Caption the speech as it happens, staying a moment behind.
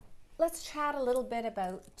let's chat a little bit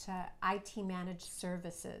about IT managed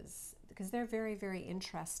services, because they're very, very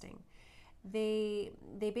interesting. They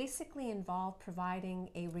basically involve providing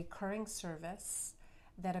a recurring service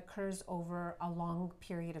that occurs over a long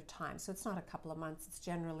period of time. So it's not a couple of months, it's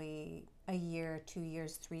generally a year, 2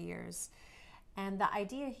 years, 3 years. And the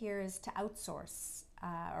idea here is to outsource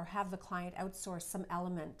or have the client outsource some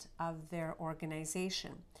element of their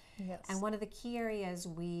organization. Yes. And one of the key areas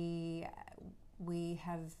we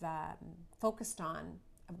have focused on,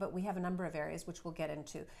 but we have a number of areas which we'll get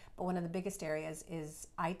into, but one of the biggest areas is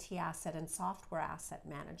IT asset and software asset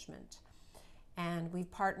management. And we've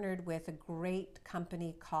partnered with a great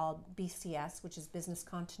company called BCS, which is Business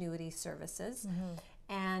Continuity Services.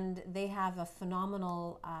 And they have a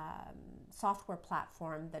phenomenal software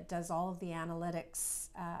platform that does all of the analytics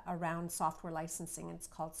around software licensing. It's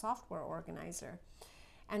called Software Organizer.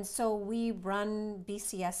 And so we run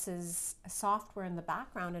BCS's software in the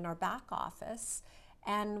background in our back office,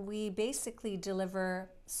 and we basically deliver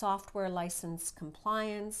software license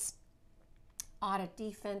compliance, audit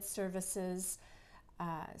defense services,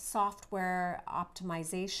 software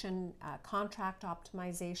optimization, contract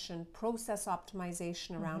optimization, process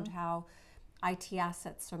optimization around how IT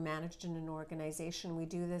assets are managed in an organization. We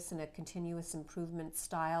do this in a continuous improvement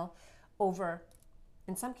style over,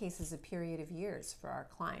 in some cases, a period of years for our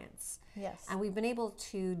clients. Yes. And we've been able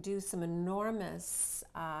to do some enormous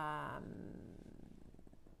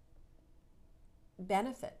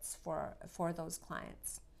benefits for those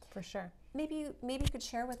clients. For sure. Maybe you could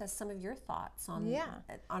share with us some of your thoughts on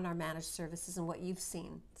our managed services and what you've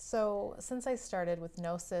seen. So since I started with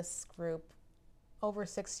Knowsys Group over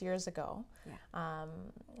 6 years ago,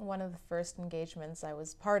 one of the first engagements I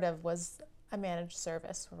was part of was a managed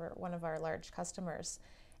service for one of our large customers.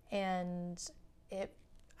 And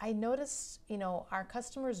I noticed, our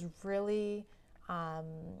customers really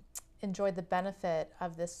enjoyed the benefit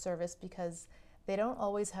of this service because they don't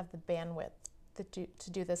always have the bandwidth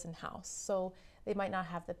to do this in-house. So they might not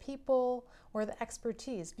have the people or the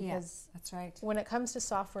expertise, because that's right. When it comes to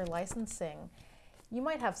software licensing, you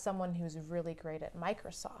might have someone who's really great at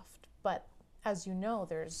Microsoft, but as you know,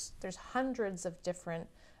 there's hundreds of different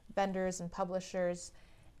vendors and publishers,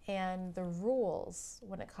 and the rules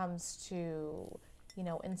when it comes to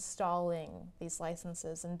installing these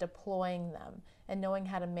licenses and deploying them and knowing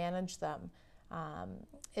how to manage them,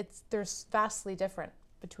 there's vastly different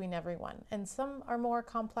between everyone, and some are more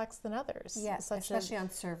complex than others. Yes, especially on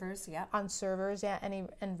servers. On servers,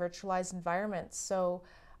 and virtualized environments. So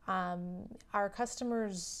our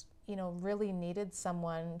customers, really needed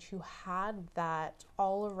someone who had that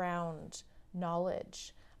all-around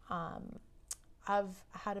knowledge of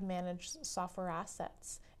how to manage software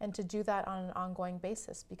assets, and to do that on an ongoing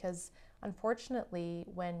basis, because unfortunately,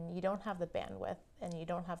 when you don't have the bandwidth and you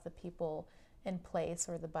don't have the people in place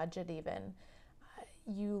or the budget even,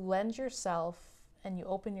 you lend yourself and you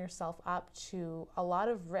open yourself up to a lot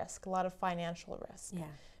of risk, a lot of financial risk. Yeah.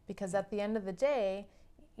 Because at the end of the day,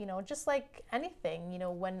 just like anything,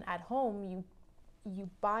 when at home you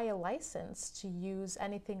buy a license to use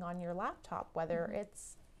anything on your laptop, whether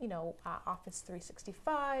it's, Office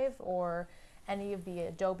 365 or any of the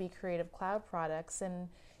Adobe Creative Cloud products, and,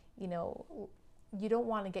 you don't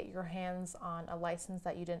want to get your hands on a license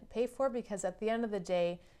that you didn't pay for, because at the end of the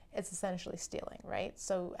day, it's essentially stealing, right?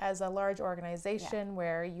 So as a large organization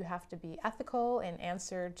where you have to be ethical and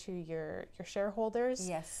answer to your shareholders,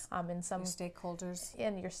 yes, in some your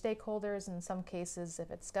stakeholders, in some cases,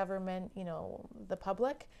 if it's government, the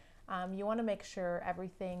public, you want to make sure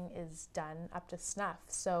everything is done up to snuff.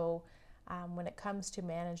 So when it comes to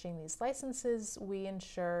managing these licenses, we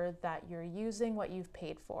ensure that you're using what you've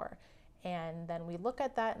paid for, and then we look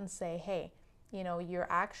at that and say, hey, you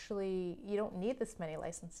don't need this many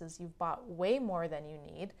licenses. You've bought way more than you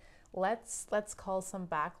need. Let's call some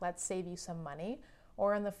back. Let's save you some money.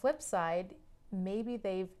 Or on the flip side, maybe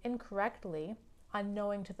they've incorrectly,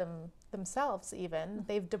 unknowing to themselves even,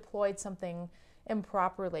 they've deployed something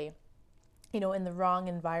improperly, in the wrong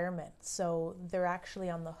environment. So they're actually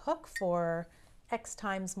on the hook for X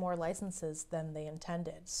times more licenses than they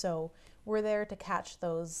intended. So we're there to catch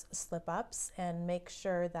those slip-ups and make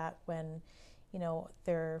sure that when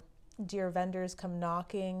their dear vendors come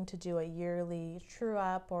knocking to do a yearly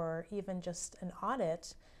true-up or even just an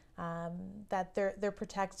audit, that they're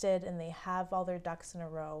protected and they have all their ducks in a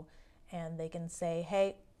row, and they can say,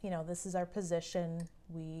 hey, this is our position.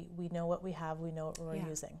 We know what we have. We know what we're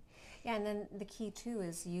using. Yeah, and then the key too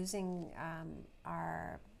is using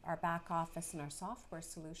our back office and our software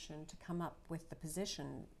solution to come up with the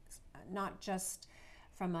position, not just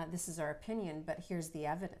this is our opinion, but here's the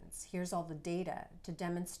evidence. Here's all the data to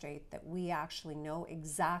demonstrate that we actually know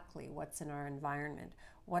exactly what's in our environment,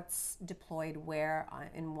 what's deployed where,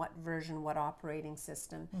 in what version, what operating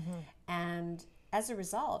system. And as a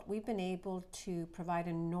result, we've been able to provide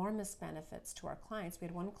enormous benefits to our clients. We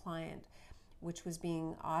had one client which was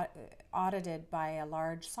being audited by a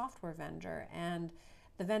large software vendor, and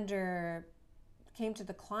the vendor came to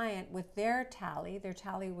the client with their tally. Their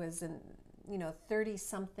tally was an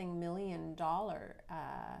 30-something million dollar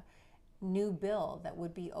new bill that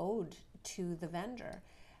would be owed to the vendor.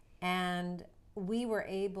 And we were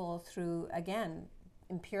able, through, again,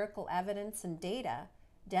 empirical evidence and data,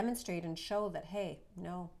 demonstrate and show that, hey,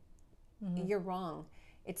 no, you're wrong.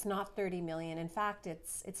 It's not 30 million. In fact,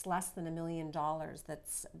 it's less than $1 million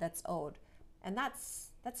that's owed. And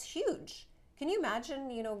that's huge. Can you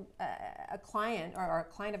imagine, a client or a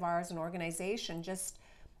client of ours, an organization, just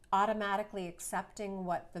automatically accepting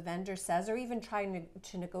what the vendor says, or even trying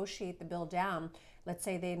to negotiate the bill down? Let's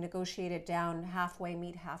say they negotiate it down halfway,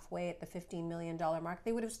 meet halfway at the $15 million mark.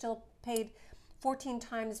 They would have still paid 14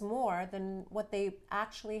 times more than what they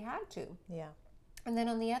actually had to. Yeah. And then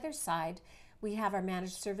on the other side, we have our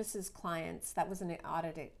managed services clients. That was an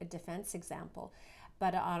audit, a defense example.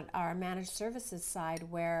 But on our managed services side,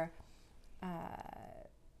 where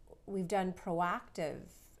we've done proactive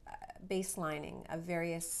baselining of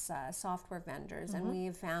various software vendors, and we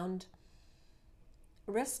have found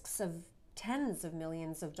risks of tens of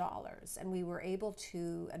millions of dollars, and we were able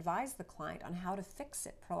to advise the client on how to fix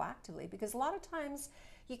it proactively, because a lot of times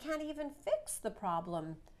you can't even fix the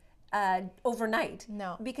problem overnight.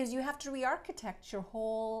 No. Because you have to re-architect your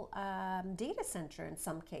whole data center in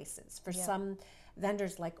some cases, for some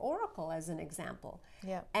vendors like Oracle as an example.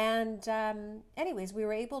 Yeah. And anyways, we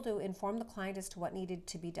were able to inform the client as to what needed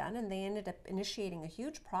to be done, and they ended up initiating a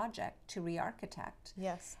huge project to re-architect.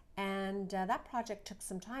 Yes. And that project took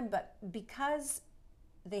some time, but because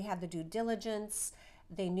they had the due diligence,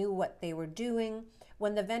 they knew what they were doing.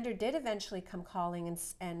 When the vendor did eventually come calling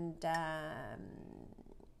and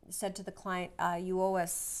said to the client, you owe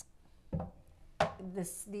us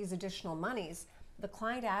these additional monies, the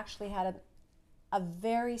client actually had a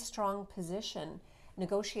very strong position,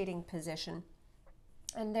 negotiating position.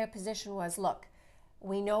 And their position was, look,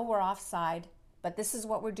 we know we're offside, but this is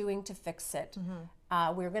what we're doing to fix it.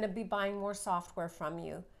 We're going to be buying more software from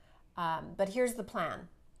you, but here's the plan.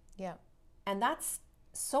 Yeah. And that's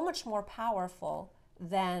so much more powerful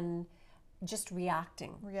than just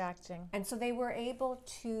reacting. And so they were able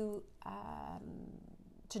to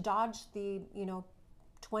dodge the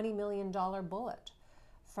 $20 million bullet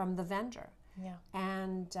from the vendor. Yeah.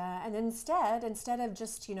 And instead of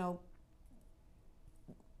just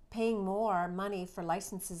paying more money for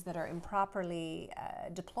licenses that are improperly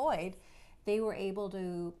deployed, they were able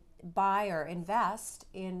to buy or invest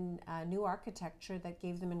in new architecture that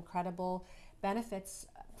gave them incredible benefits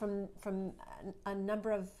from a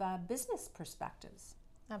number of business perspectives.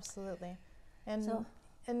 Absolutely. And so,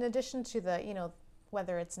 in addition to the,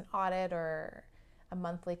 whether it's an audit or a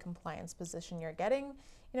monthly compliance position you're getting,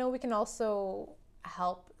 we can also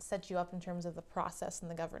help set you up in terms of the process and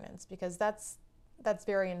the governance, because that's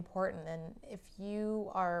very important. And if you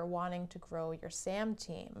are wanting to grow your SAM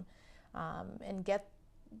team and get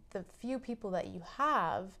the few people that you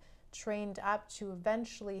have trained up to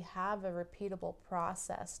eventually have a repeatable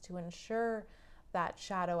process to ensure that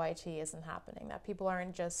shadow IT isn't happening, that people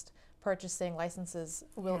aren't just purchasing licenses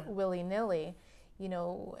willy-nilly,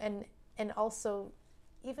 and also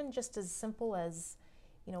even just as simple as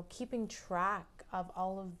keeping track of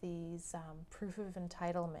all of these proof of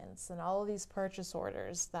entitlements and all of these purchase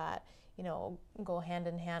orders that go hand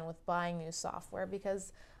in hand with buying new software,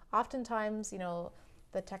 because oftentimes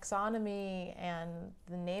the taxonomy and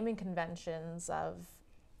the naming conventions of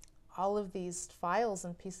all of these files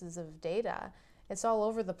and pieces of data, it's all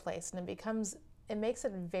over the place, and it makes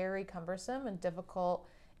it very cumbersome and difficult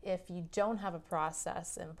if you don't have a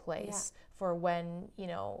process in place for when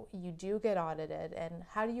you do get audited, and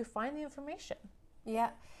how do you find the information?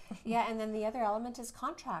 And then the other element is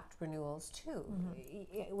contract renewals too.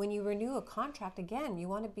 When you renew a contract, again, you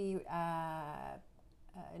want to be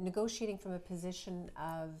negotiating from a position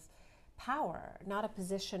of power, not a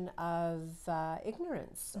position of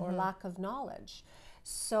ignorance or lack of knowledge.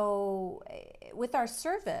 So with our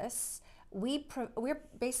service, we're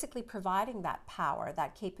basically providing that power,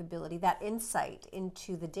 that capability, that insight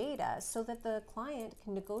into the data, so that the client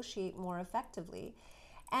can negotiate more effectively.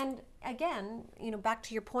 And again, back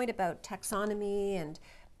to your point about taxonomy and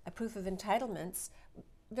a proof of entitlements,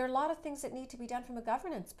 there are a lot of things that need to be done from a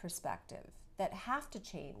governance perspective that have to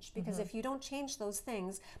change, because if you don't change those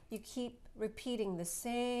things, you keep repeating the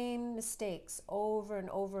same mistakes over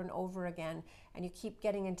and over and over again, and you keep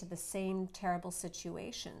getting into the same terrible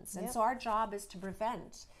situations. And so our job is to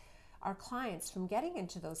prevent our clients from getting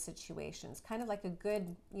into those situations, kind of like a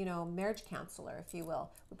good, marriage counselor, if you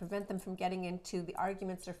will. We prevent them from getting into the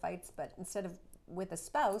arguments or fights, but instead of with a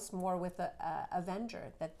spouse, more with a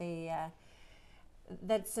vendor that they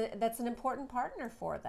that's an important partner for them.